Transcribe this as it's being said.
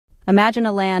Imagine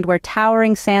a land where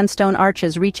towering sandstone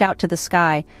arches reach out to the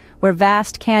sky, where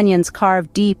vast canyons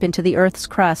carve deep into the Earth's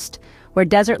crust, where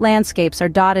desert landscapes are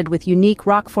dotted with unique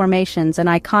rock formations and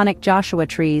iconic Joshua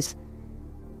trees.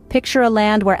 Picture a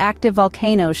land where active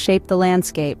volcanoes shape the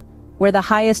landscape, where the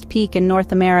highest peak in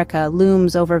North America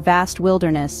looms over vast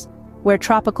wilderness, where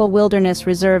tropical wilderness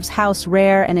reserves house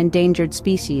rare and endangered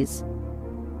species.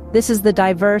 This is the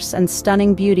diverse and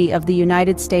stunning beauty of the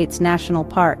United States national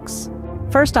parks.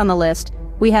 First on the list,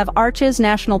 we have Arches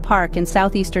National Park in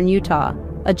southeastern Utah,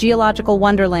 a geological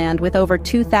wonderland with over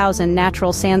 2,000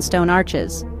 natural sandstone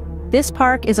arches. This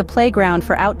park is a playground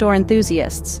for outdoor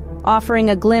enthusiasts, offering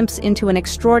a glimpse into an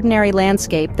extraordinary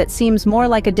landscape that seems more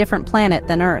like a different planet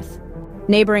than Earth.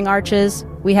 Neighboring Arches,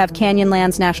 we have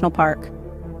Canyonlands National Park.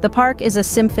 The park is a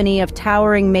symphony of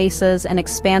towering mesas and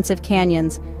expansive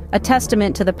canyons, a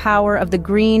testament to the power of the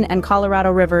Green and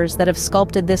Colorado rivers that have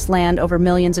sculpted this land over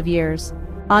millions of years.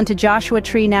 On to Joshua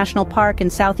Tree National Park in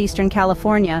southeastern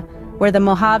California, where the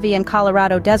Mojave and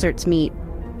Colorado deserts meet,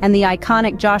 and the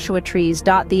iconic Joshua trees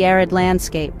dot the arid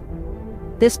landscape.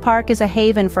 This park is a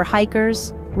haven for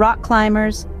hikers, rock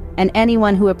climbers, and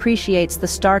anyone who appreciates the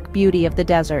stark beauty of the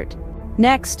desert.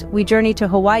 Next, we journey to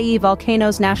Hawai'i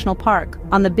Volcanoes National Park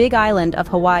on the Big Island of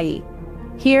Hawaii.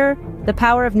 Here, the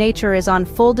power of nature is on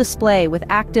full display with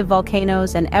active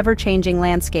volcanoes and ever-changing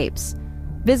landscapes.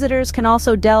 Visitors can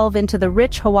also delve into the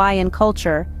rich Hawaiian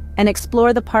culture and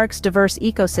explore the park's diverse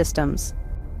ecosystems.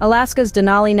 Alaska's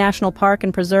Denali National Park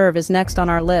and Preserve is next on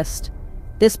our list.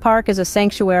 This park is a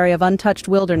sanctuary of untouched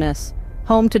wilderness,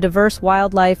 home to diverse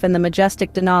wildlife and the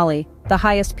majestic Denali, the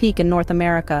highest peak in North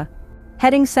America.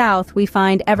 Heading south, we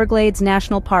find Everglades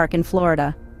National Park in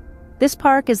Florida. This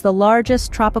park is the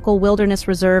largest tropical wilderness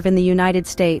reserve in the United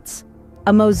States,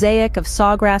 a mosaic of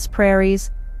sawgrass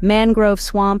prairies, mangrove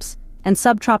swamps, and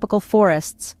subtropical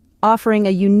forests, offering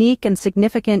a unique and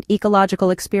significant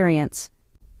ecological experience.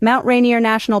 Mount Rainier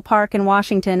National Park in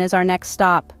Washington is our next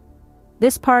stop.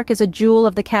 This park is a jewel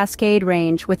of the Cascade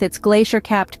Range with its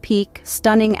glacier-capped peak,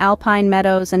 stunning alpine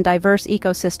meadows, and diverse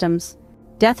ecosystems.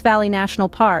 Death Valley National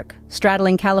Park,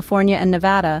 straddling California and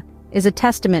Nevada, is a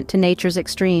testament to nature's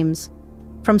extremes.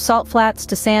 From salt flats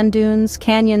to sand dunes,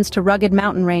 canyons to rugged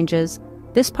mountain ranges,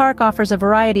 this park offers a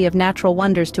variety of natural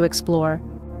wonders to explore.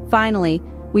 Finally,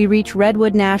 we reach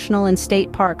Redwood National and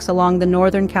State Parks along the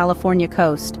Northern California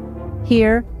coast.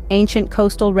 Here, ancient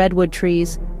coastal redwood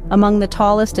trees, among the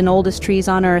tallest and oldest trees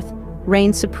on Earth,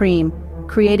 reign supreme,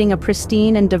 creating a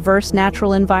pristine and diverse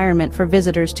natural environment for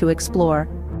visitors to explore.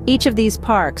 Each of these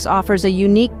parks offers a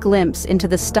unique glimpse into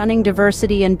the stunning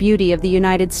diversity and beauty of the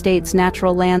United States'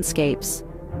 natural landscapes.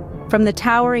 From the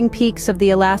towering peaks of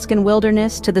the Alaskan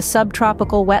wilderness to the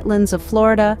subtropical wetlands of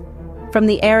Florida, from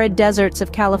the arid deserts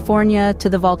of California to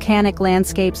the volcanic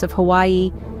landscapes of Hawaii,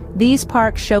 these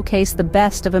parks showcase the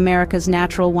best of America's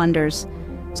natural wonders.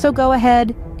 So go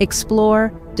ahead,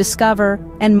 explore, discover,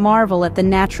 and marvel at the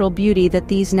natural beauty that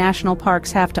these national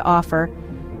parks have to offer.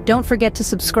 Don't forget to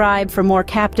subscribe for more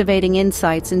captivating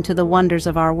insights into the wonders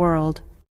of our world.